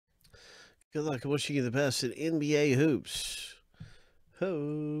Good luck and wishing you the best in NBA hoops.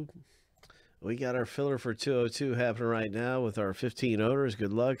 Ho! We got our filler for 202 happening right now with our 15 owners.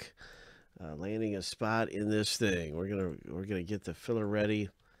 Good luck landing a spot in this thing. We're gonna get the filler ready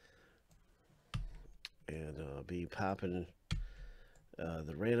and be popping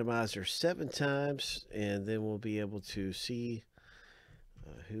the randomizer 7 times, and then we'll be able to see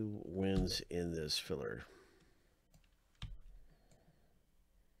who wins in this filler.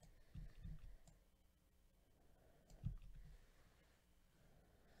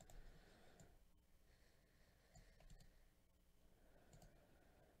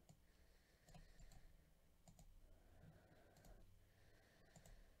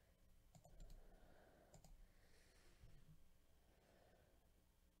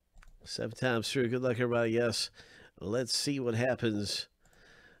 Seven times through. Good luck, everybody. Yes. Let's see what happens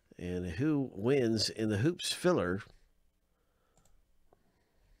and who wins in the hoops filler.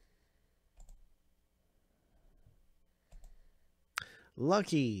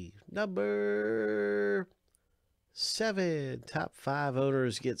 Lucky number 7. Top 5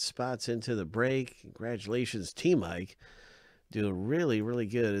 owners get spots into the break. Congratulations, T-Mike. Doing really, really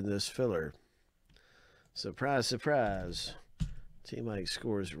good in this filler. Surprise, surprise. T-Mike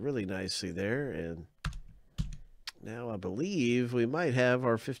scores really nicely there. And now I believe we might have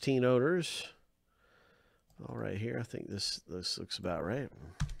our 15 owners. All right, here. I think this looks about right.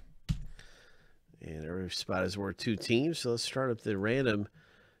 And every spot is worth 2 teams. So let's start up the random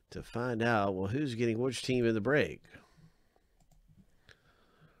to find out, well, who's getting which team in the break.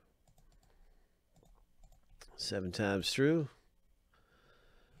 7 times through.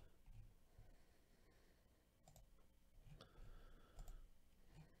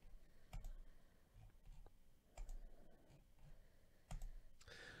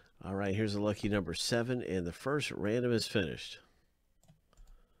 All right, here's the lucky number 7, and the first random is finished.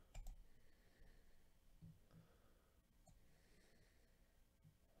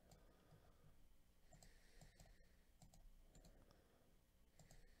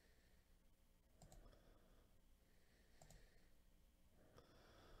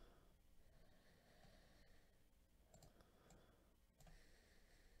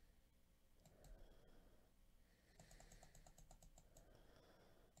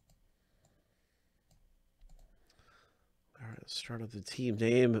 All right, let's start up the team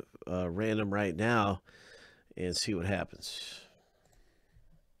name random right now and see what happens.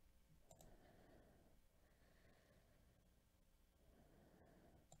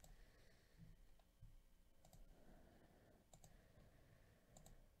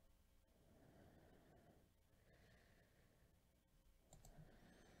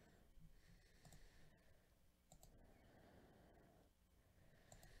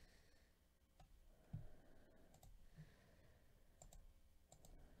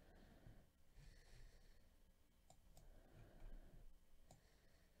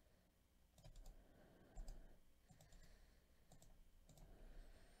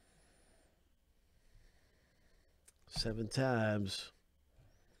 Seven times.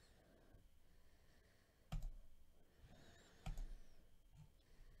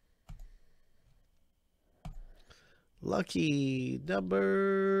 Lucky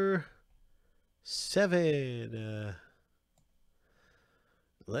number 7.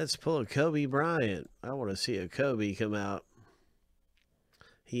 Let's pull a Kobe Bryant. I want to see a Kobe come out.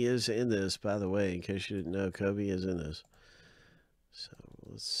 He is in this, by the way, in case you didn't know, Kobe is in this. So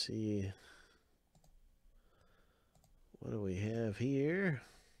let's see. What do we have here?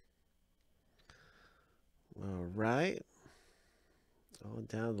 All right. On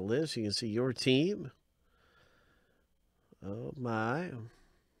down the list, you can see your team. Oh, my.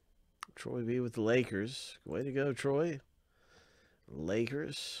 Troy B with the Lakers. Way to go, Troy.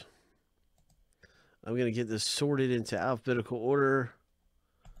 Lakers. I'm going to get this sorted into alphabetical order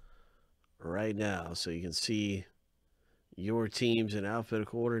right now so you can see your teams in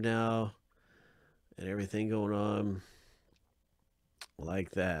alphabetical order now and everything going on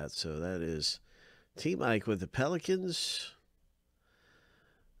like that. So that is T-Mike with the Pelicans.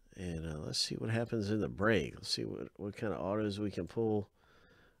 And let's see what happens in the break. Let's see what kind of autos we can pull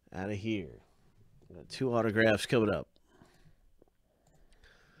out of here. Got 2 autographs coming up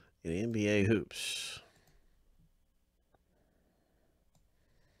in NBA hoops.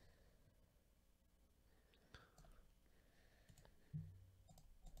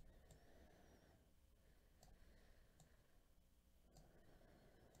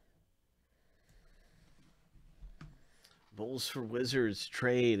 Bulls for Wizards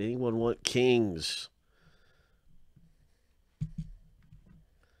trade. Anyone want Kings?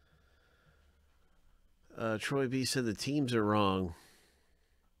 Troy B said the teams are wrong.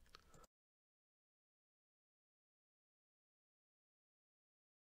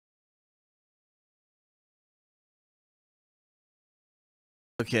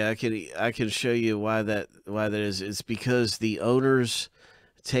 Okay, I can show you why that is. It's because the owners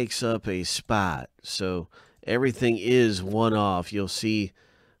takes up a spot, so everything is one off. You'll see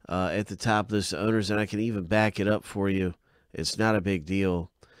at the top of this owners, and I can even back it up for you. It's not a big deal,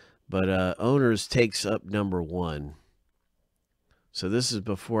 but owners takes up number one. So this is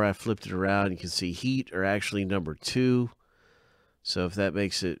before I flipped it around. You can see heat are actually number two. So if that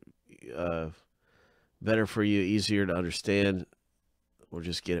makes it better for you, easier to understand, we'll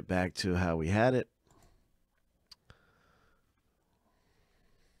just get it back to how we had it.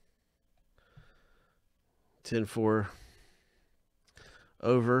 Ten four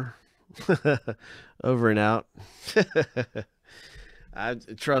over, over and out.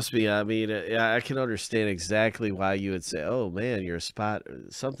 Trust me. I mean, I can understand exactly why you would say, "Oh man, your spot,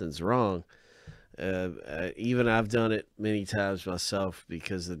 something's wrong." Even I've done it many times myself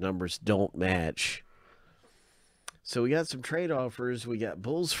because the numbers don't match. So we got some trade offers. We got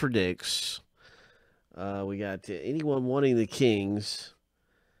Bulls for Knicks. We got anyone wanting the Kings.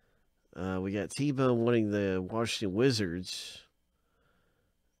 We got T-Bone wanting the Washington Wizards.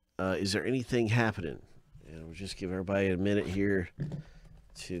 Is there anything happening? And we'll just give everybody a minute here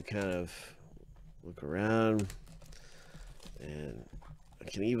to kind of look around. And I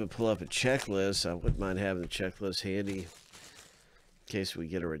can even pull up a checklist. I wouldn't mind having the checklist handy in case we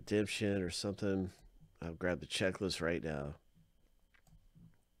get a redemption or something. I'll grab the checklist right now.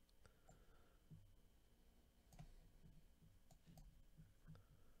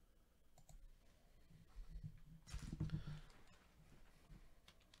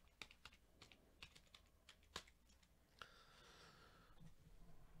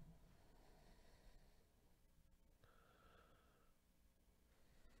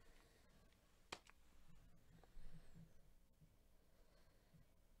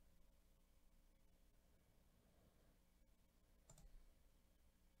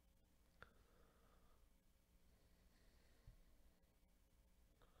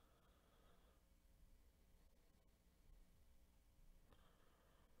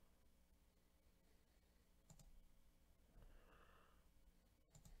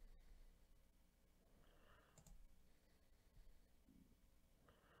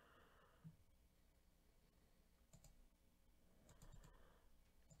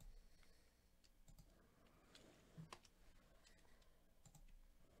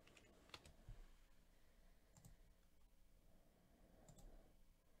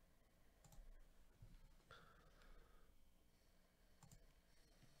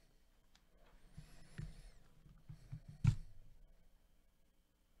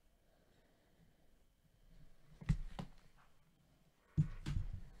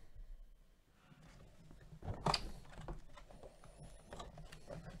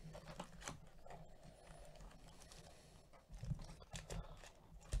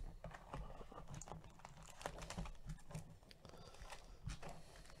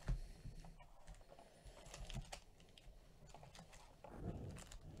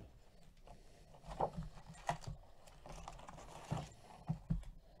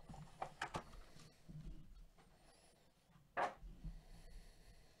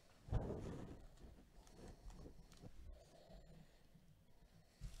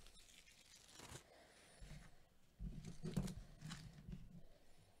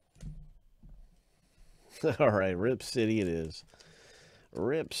 All right, Rip City it is.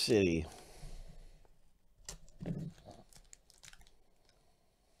 Rip City.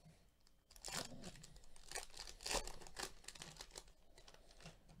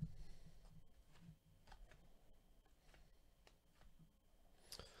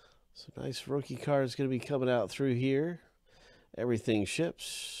 So nice rookie card is going to be coming out through here. Everything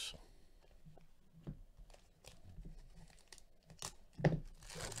ships.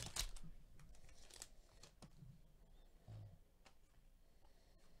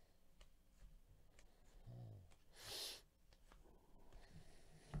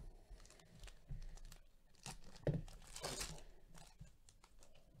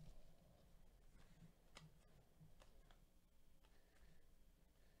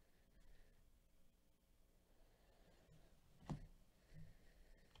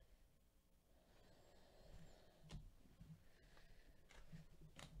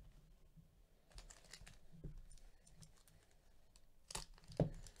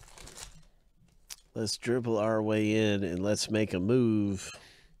 Let's dribble our way in and let's make a move.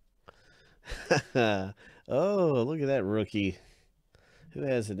 Oh, look at that rookie. Who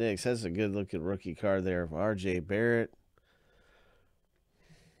has the Knicks? That's a good looking rookie card there of R.J. Barrett.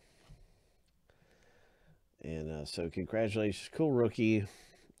 And so congratulations. Cool rookie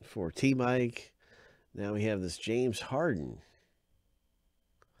for T-Mike. Now we have this James Harden.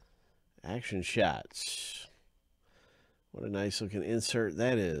 Action shots. What a nice looking insert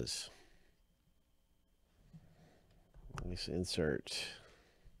that is. Nice insert.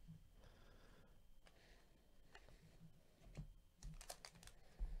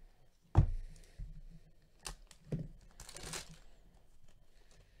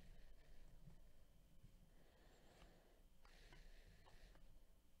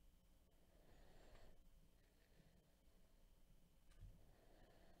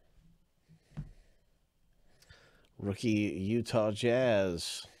 Rookie Utah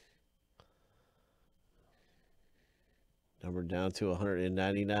Jazz. Number down to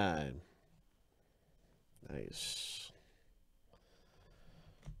 199. Nice.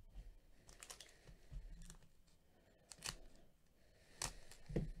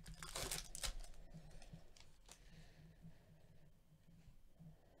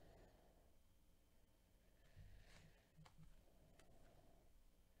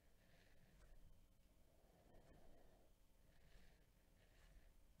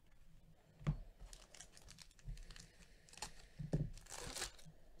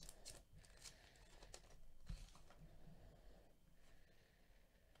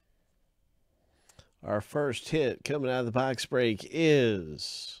 Our first hit coming out of the box break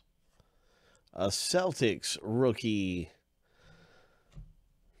is a Celtics rookie.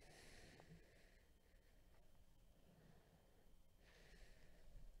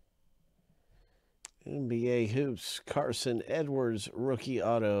 NBA Hoops, Carson Edwards rookie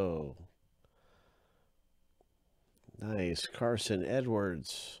auto. Nice, Carson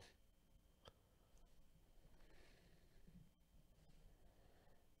Edwards.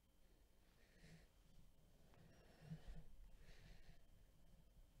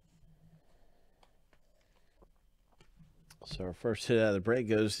 So our first hit out of the break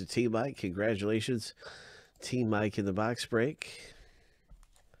goes to T Mike. Congratulations, T Mike in the box break.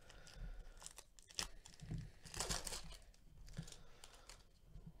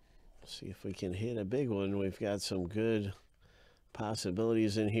 See if we can hit a big one. We've got some good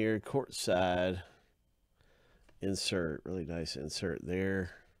possibilities in here. Courtside insert. Really nice insert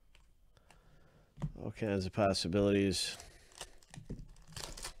there. All kinds of possibilities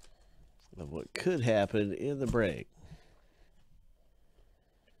of what could happen in the break.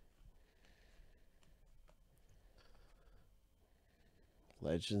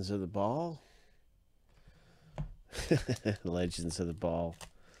 Legends of the Ball. Legends of the Ball.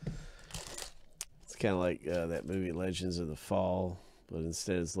 It's kind of like that movie Legends of the Fall, but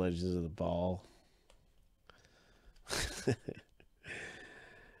instead it's Legends of the Ball.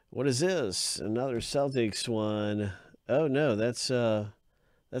 What is this? Another Celtics one. Oh no, that's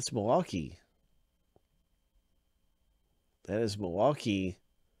Milwaukee. That is Milwaukee.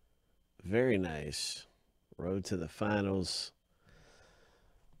 Very nice. Road to the finals.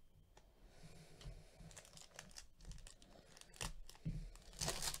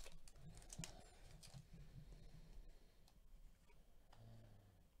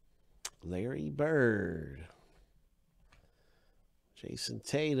 Larry Bird. Jason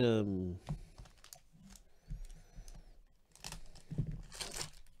Tatum.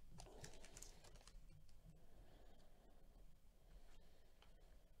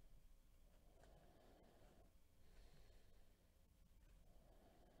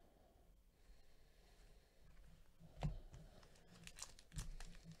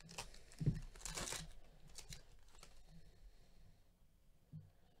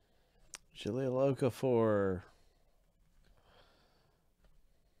 Jahlil Okafor.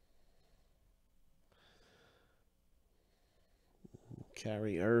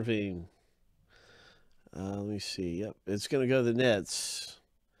 Kyrie Irving. Let me see. Yep, it's gonna go to the Nets.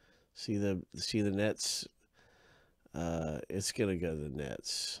 See the Nets. It's gonna go to the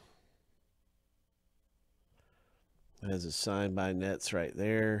Nets. It has a sign by Nets right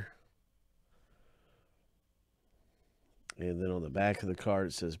there. And then on the back of the card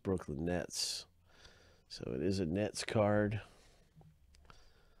it says Brooklyn Nets. So it is a Nets card.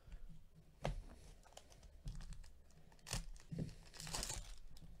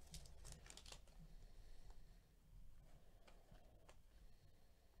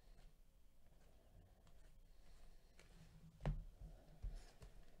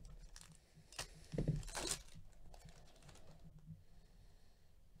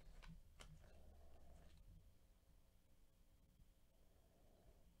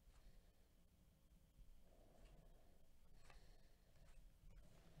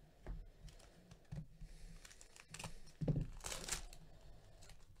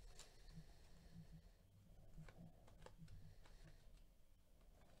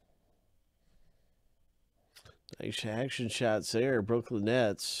 Nice action shots there, Brooklyn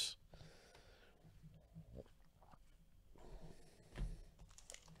Nets.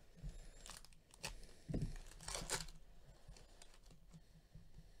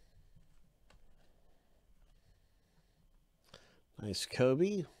 Nice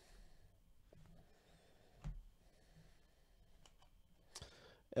Kobe.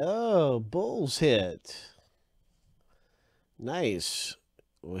 Oh, Bulls hit. Nice.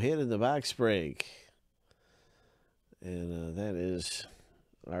 We'll hit in the box break. And that is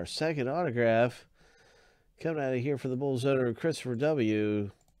our second autograph coming out of here for the Bulls owner, Christopher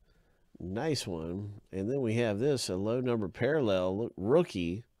W. Nice one. And then we have this, a low number parallel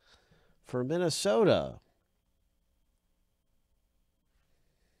rookie for Minnesota.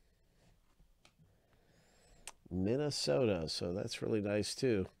 Minnesota. So that's really nice,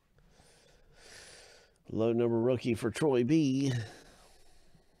 too. Low number rookie for Troy B.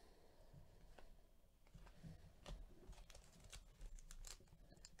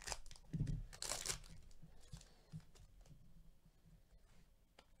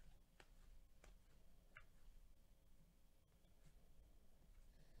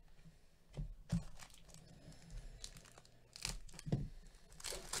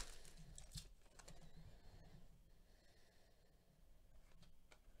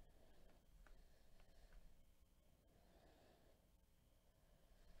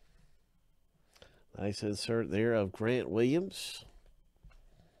 Nice insert there of Grant Williams.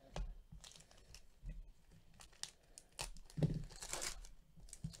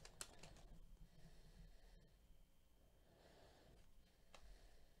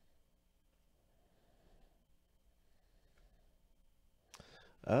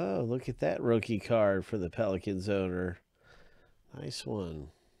 Oh, look at that rookie card for the Pelicans owner. Nice one.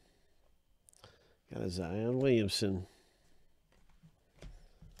 Got a Zion Williamson.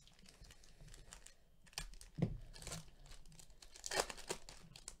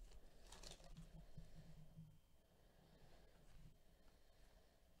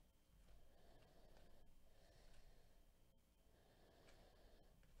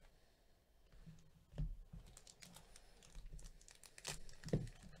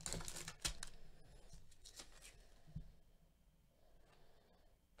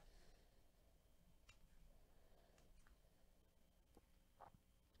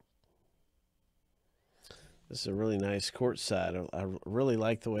 This is a really nice court side. I really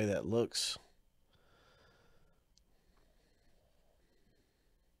like the way that looks.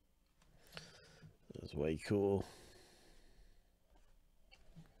 That's way cool.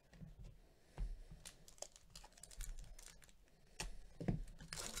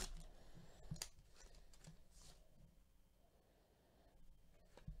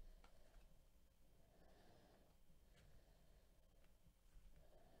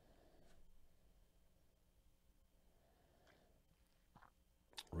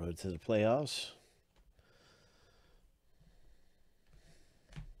 Road to the playoffs.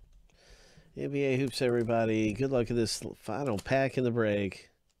 NBA Hoops, everybody. Good luck at this final pack in the break.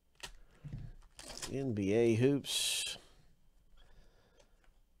 NBA Hoops.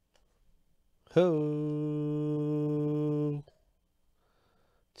 Ho!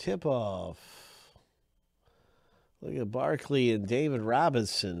 Tip off. Look at Barkley and David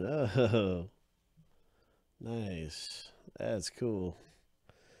Robinson. Oh, nice. That's cool.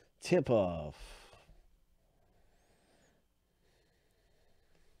 Tip off.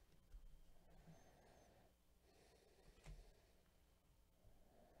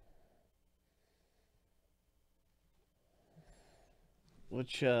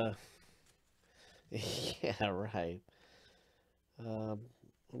 Which, yeah, right. Let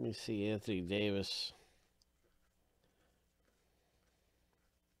me see Anthony Davis.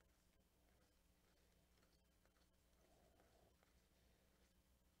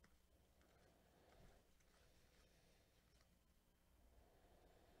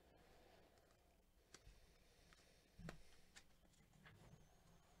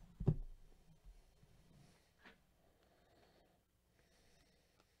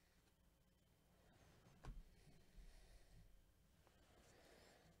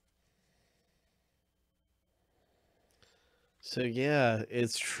 So, yeah,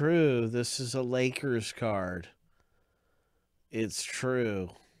 it's true. This is a Lakers card. It's true.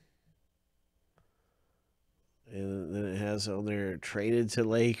 And then it has on there, traded to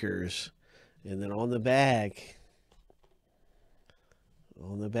Lakers. And then on the back,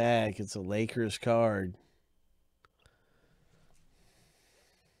 it's a Lakers card.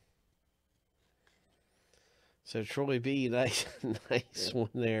 So, Troy B, nice, nice one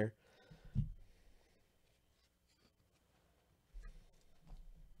there.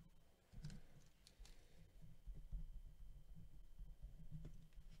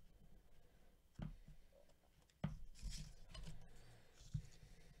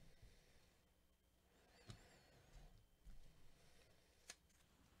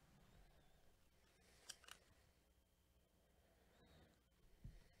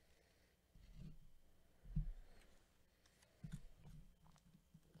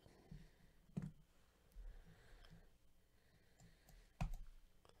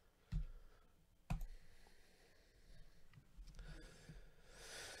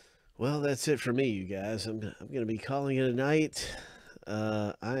 Well, that's it for me, you guys. I'm going to be calling it a night.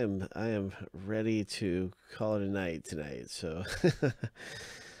 I am ready to call it a night tonight. So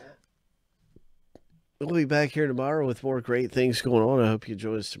we'll be back here tomorrow with more great things going on. I hope you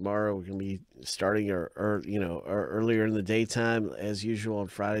join us tomorrow. We're going to be starting our earlier in the daytime as usual. On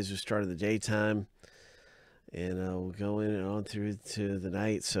Fridays we start in the daytime, and we'll go in and on through to the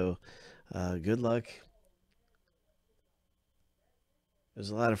night. So good luck. It was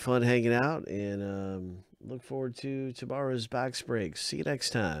a lot of fun hanging out, and look forward to tomorrow's box breaks. See you next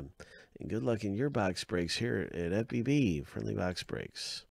time, and good luck in your box breaks here at FBB Friendly Box Breaks.